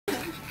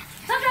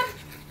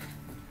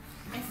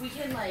we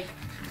can like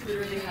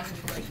literally have him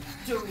like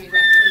directly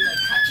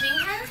like touching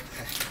her.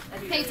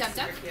 Hey, Dub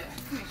Dub.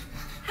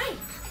 Hi.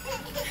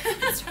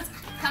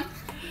 Come.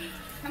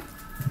 Come.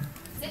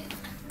 Sit.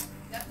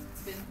 Yep.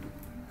 Spin.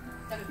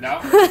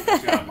 No.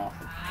 She got him off.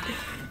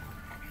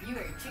 You are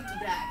a tricky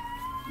dog.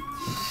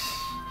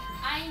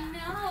 I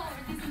know.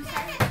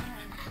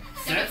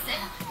 Sit.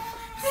 Sit.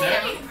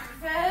 Sit.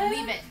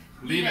 Leave it.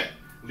 Leave it.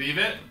 Leave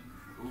it.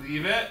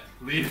 Leave it.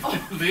 Leave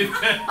it. Leave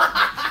it.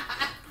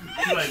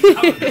 She's like,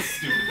 how is this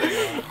stupid thing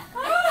on?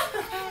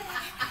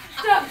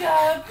 Dub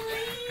Dub,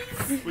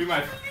 please. We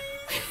might.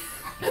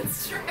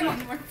 Let's try one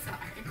more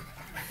time.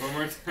 One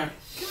more time.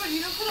 Come on,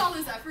 you don't put all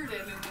this effort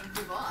in and then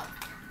give up.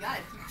 You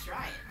gotta keep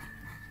trying.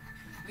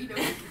 We know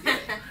you can do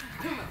it.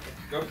 Come on.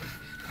 Go.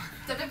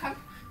 Dub Dub, come.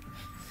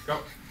 Go.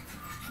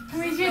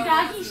 Where's your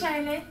doggy,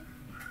 Charlotte?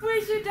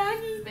 Where's your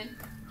doggy? Spin.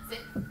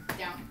 Sit.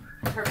 Down.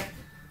 Perfect.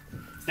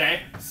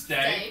 Stay.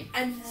 Stay.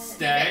 And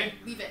Stay.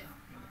 Leave it.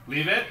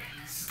 Leave it.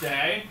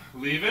 Stay.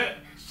 Leave it.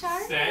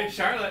 Charlotte. Stay.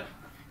 Charlotte.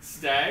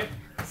 Stay.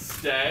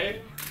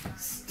 Stay.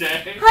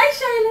 Stay. Hi,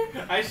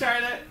 Charlotte. Hi,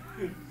 Charlotte.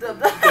 Dub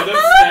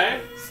Stay.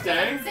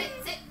 Stay.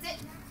 Sit.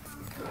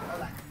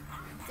 Hold on.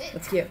 Sit.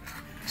 That's cute.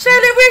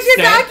 Charlotte, where's your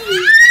Stay. doggy?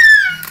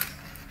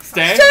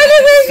 Stay.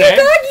 Charlotte, where's Stay. your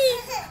doggy?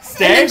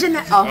 Stay. And then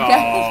Jeanette. Oh,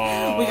 okay.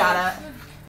 Oh. We got it.